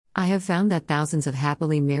I have found that thousands of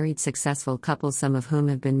happily married successful couples, some of whom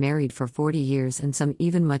have been married for 40 years and some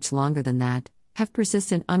even much longer than that, have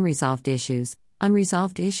persistent unresolved issues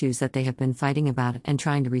that they have been fighting about and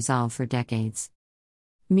trying to resolve for decades.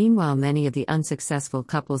 Meanwhile, many of the unsuccessful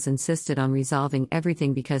couples insisted on resolving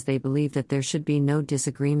everything because they believed that there should be no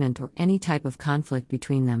disagreement or any type of conflict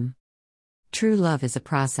between them. True love is a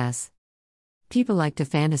process. People like to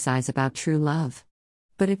fantasize about true love.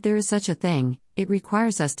 But if there is such a thing, it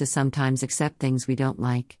requires us to sometimes accept things we don't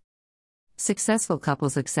like. Successful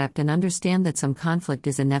couples accept and understand that some conflict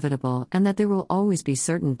is inevitable and that there will always be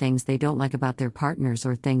certain things they don't like about their partners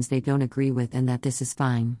or things they don't agree with, and that this is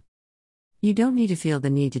fine. You don't need to feel the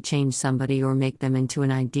need to change somebody or make them into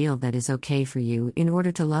an ideal that is okay for you in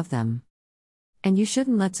order to love them. And you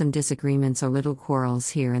shouldn't let some disagreements or little quarrels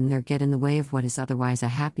here and there get in the way of what is otherwise a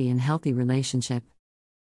happy and healthy relationship.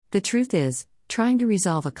 The truth is, trying to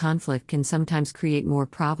resolve a conflict can sometimes create more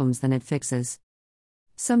problems than it fixes.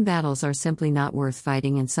 Some battles are simply not worth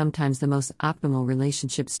fighting, and sometimes the most optimal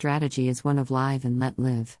relationship strategy is one of live and let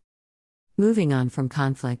live. Moving on from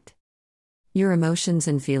conflict. Your emotions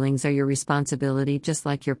and feelings are your responsibility, just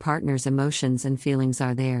like your partner's emotions and feelings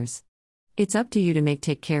are theirs. It's up to you to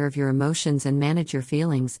take care of your emotions and manage your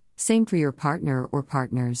feelings, same for your partner or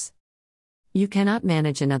partners. You cannot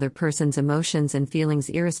manage another person's emotions and feelings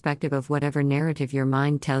irrespective of whatever narrative your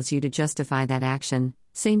mind tells you to justify that action,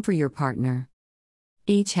 same for your partner.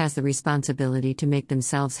 Each has the responsibility to make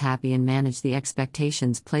themselves happy and manage the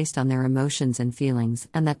expectations placed on their emotions and feelings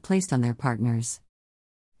and that placed on their partners.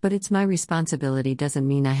 But it's my responsibility doesn't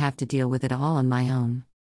mean I have to deal with it all on my own.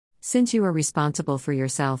 Since you are responsible for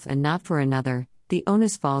yourself and not for another, the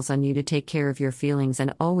onus falls on you to take care of your feelings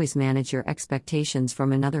and always manage your expectations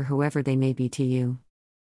from another, whoever they may be to you.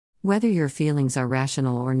 Whether your feelings are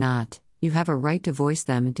rational or not, you have a right to voice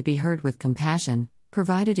them and to be heard with compassion,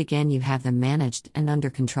 provided again you have them managed and under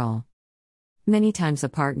control. Many times a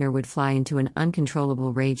partner would fly into an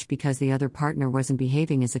uncontrollable rage because the other partner wasn't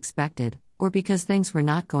behaving as expected, or because things were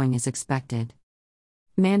not going as expected.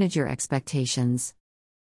 Manage your expectations.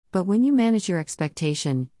 But when you manage your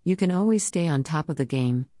expectation, you can always stay on top of the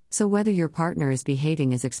game, so whether your partner is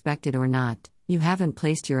behaving as expected or not, you haven't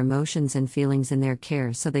placed your emotions and feelings in their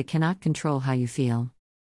care, so they cannot control how you feel.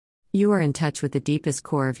 You are in touch with the deepest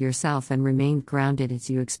core of yourself and remain grounded as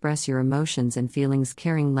you express your emotions and feelings,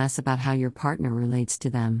 caring less about how your partner relates to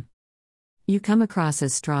them. You come across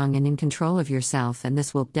as strong and in control of yourself, and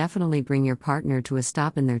this will definitely bring your partner to a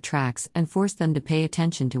stop in their tracks and force them to pay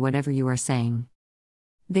attention to whatever you are saying.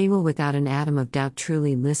 They will without an atom of doubt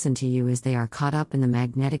truly listen to you, as they are caught up in the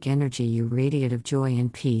magnetic energy you radiate of joy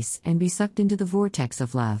and peace and be sucked into the vortex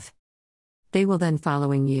of love. They will then,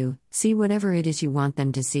 following you, see whatever it is you want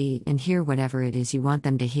them to see and hear whatever it is you want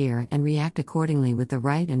them to hear and react accordingly with the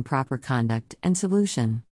right and proper conduct and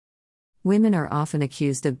solution. Women are often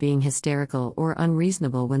accused of being hysterical or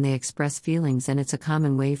unreasonable when they express feelings, and it's a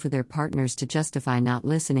common way for their partners to justify not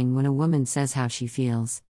listening when a woman says how she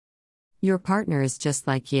feels. Your partner is just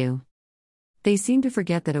like you. They seem to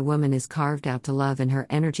forget that a woman is carved out to love, and her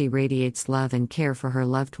energy radiates love and care for her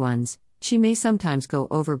loved ones. She may sometimes go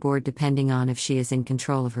overboard depending on if she is in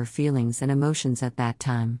control of her feelings and emotions at that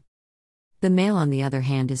time. The male, on the other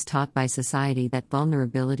hand, is taught by society that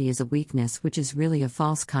vulnerability is a weakness, which is really a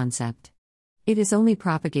false concept. It is only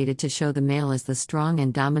propagated to show the male as the strong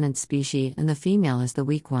and dominant species and the female as the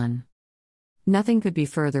weak one. Nothing could be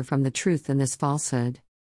further from the truth than this falsehood.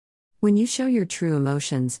 When you show your true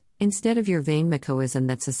emotions, instead of your vain machoism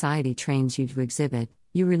that society trains you to exhibit,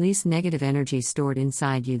 you release negative energy stored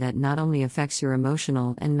inside you that not only affects your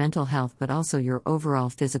emotional and mental health but also your overall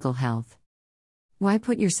physical health. Why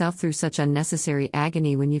put yourself through such unnecessary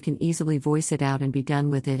agony when you can easily voice it out and be done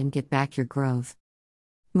with it and get back your growth?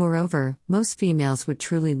 Moreover, most females would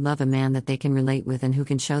truly love a man that they can relate with and who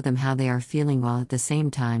can show them how they are feeling while at the same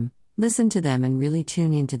time listen to them and really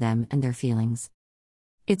tune into them and their feelings.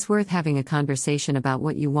 It's worth having a conversation about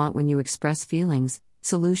what you want when you express feelings,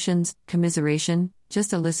 solutions, commiseration,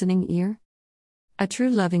 just a listening ear. A true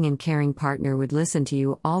loving and caring partner would listen to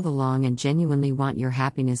you all along and genuinely want your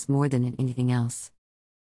happiness more than anything else.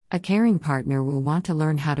 A caring partner will want to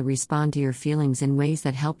learn how to respond to your feelings in ways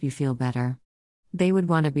that help you feel better. They would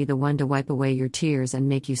want to be the one to wipe away your tears and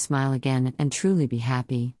make you smile again and truly be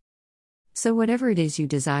happy. So whatever it is you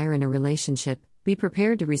desire in a relationship, be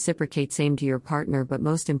prepared to reciprocate same to your partner, but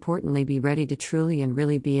most importantly be ready to truly and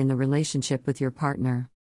really be in the relationship with your partner.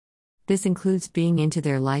 This includes being into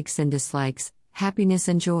their likes and dislikes, happiness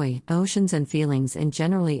and joy, emotions and feelings, and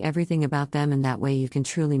generally everything about them, and that way you can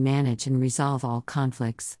truly manage and resolve all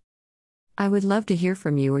conflicts. I would love to hear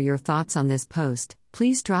from you or your thoughts on this post.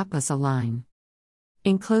 please drop us a line.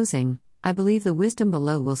 In closing, I believe the wisdom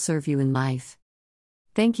below will serve you in life.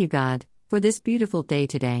 Thank you, God, for this beautiful day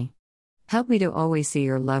today. Help me to always see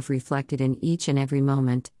your love reflected in each and every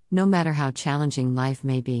moment, no matter how challenging life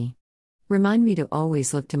may be. Remind me to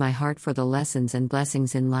always look to my heart for the lessons and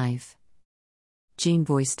blessings in life. Jean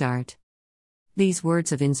Boystart. These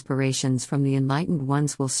words of inspirations from the enlightened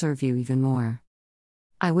ones will serve you even more.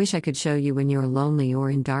 I wish I could show you when you're lonely or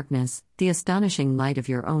in darkness, the astonishing light of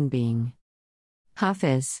your own being.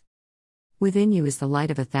 Hafiz. Within you is the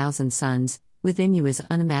light of 1,000 suns, within you is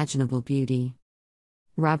unimaginable beauty.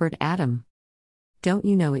 Robert Adam. Don't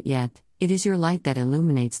you know it yet, it is your light that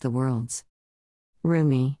illuminates the worlds.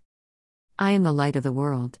 Rumi. I am the light of the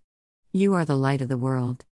world. You are the light of the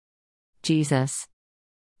world. Jesus.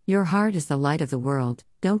 Your heart is the light of the world,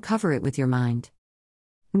 don't cover it with your mind.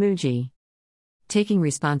 Muji. Taking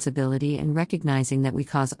responsibility and recognizing that we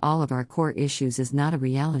cause all of our core issues is not a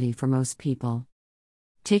reality for most people.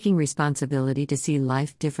 Taking responsibility to see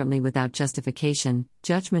life differently without justification,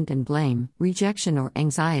 judgment and blame, rejection or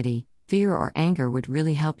anxiety, fear or anger would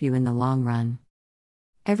really help you in the long run.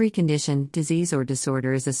 Every condition, disease or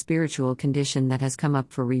disorder is a spiritual condition that has come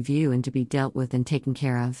up for review and to be dealt with and taken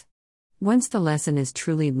care of. Once the lesson is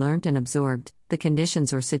truly learnt and absorbed, the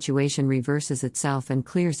conditions or situation reverses itself and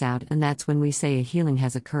clears out, and that's when we say a healing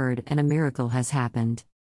has occurred and a miracle has happened.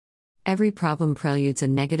 Every problem preludes a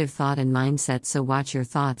negative thought and mindset, so watch your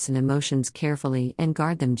thoughts and emotions carefully and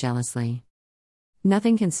guard them jealously.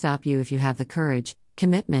 Nothing can stop you if you have the courage,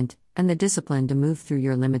 commitment, and the discipline to move through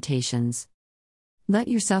your limitations. Let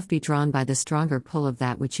yourself be drawn by the stronger pull of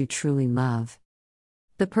that which you truly love.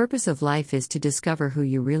 The purpose of life is to discover who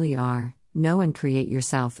you really are, know and create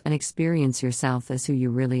yourself and experience yourself as who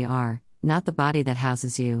you really are, not the body that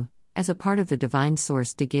houses you, as a part of the divine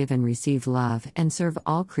source to give and receive love and serve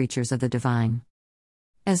all creatures of the divine.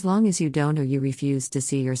 As long as you don't or you refuse to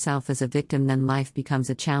see yourself as a victim, then life becomes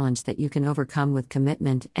a challenge that you can overcome with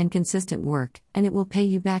commitment and consistent work, and it will pay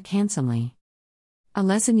you back handsomely. A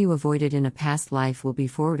lesson you avoided in a past life will be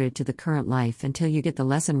forwarded to the current life until you get the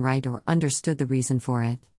lesson right or understood the reason for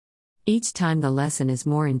it. Each time the lesson is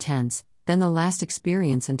more intense than the last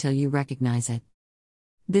experience until you recognize it.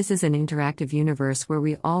 This is an interactive universe where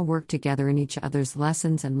we all work together in each other's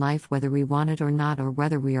lessons and life, whether we want it or not, or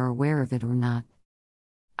whether we are aware of it or not.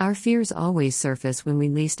 Our fears always surface when we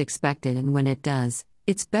least expect it, and when it does,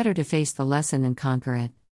 it's better to face the lesson and conquer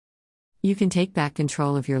it. You can take back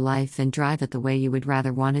control of your life and drive it the way you would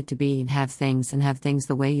rather want it to be, and have things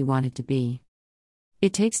the way you want it to be.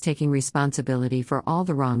 It takes taking responsibility for all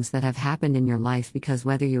the wrongs that have happened in your life, because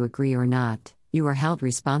whether you agree or not, you are held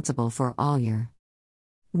responsible for all your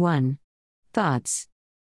 1. Thoughts.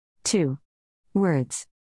 2. Words.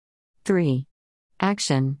 3.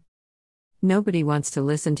 Action. Nobody wants to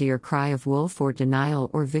listen to your cry of wolf or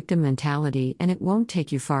denial or victim mentality, and it won't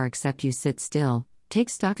take you far except you sit still, take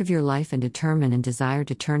stock of your life and determine and desire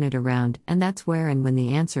to turn it around, and that's where and when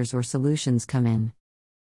the answers or solutions come in.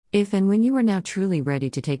 If and when you are now truly ready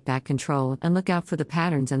to take back control and look out for the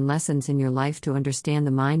patterns and lessons in your life to understand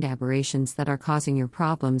the mind aberrations that are causing your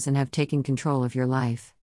problems and have taken control of your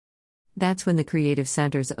life. That's when the creative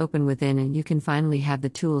centers open within, and you can finally have the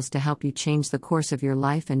tools to help you change the course of your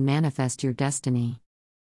life and manifest your destiny.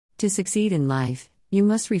 To succeed in life, you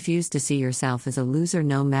must refuse to see yourself as a loser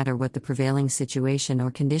no matter what the prevailing situation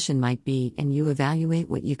or condition might be, and you evaluate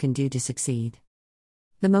what you can do to succeed.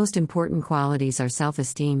 The most important qualities are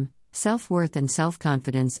self-esteem, self-worth and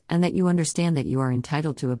self-confidence, and that you understand that you are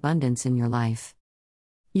entitled to abundance in your life.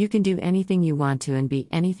 You can do anything you want to and be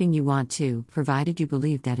anything you want to, provided you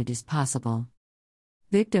believe that it is possible.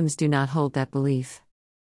 Victims do not hold that belief.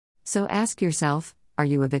 So ask yourself, are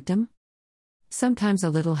you a victim? Sometimes a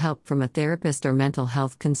little help from a therapist or mental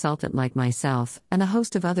health consultant like myself, and a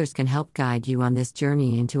host of others, can help guide you on this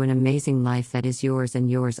journey into an amazing life that is yours and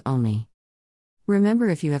yours only. Remember,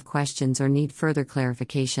 if you have questions or need further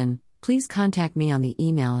clarification, please contact me on the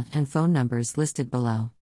email and phone numbers listed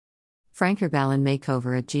below.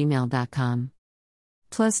 frankerballenmakeover@gmail.com.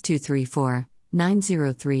 +234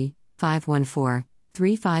 903 514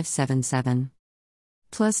 3577.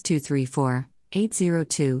 +234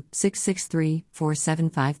 802 663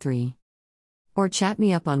 4753. Or chat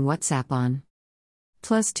me up on WhatsApp on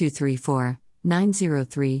 +234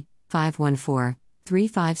 903 514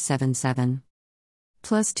 3577.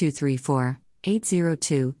 +234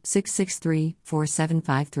 802 663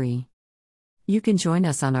 4753. You can join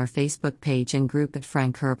us on our Facebook page and group at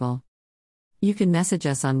Frank Herbal. You can message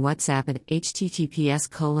us on WhatsApp at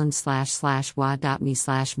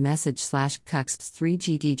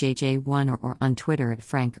https://wa.me/message/cuxps3gdjj1 or on Twitter at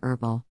Frank Herbal.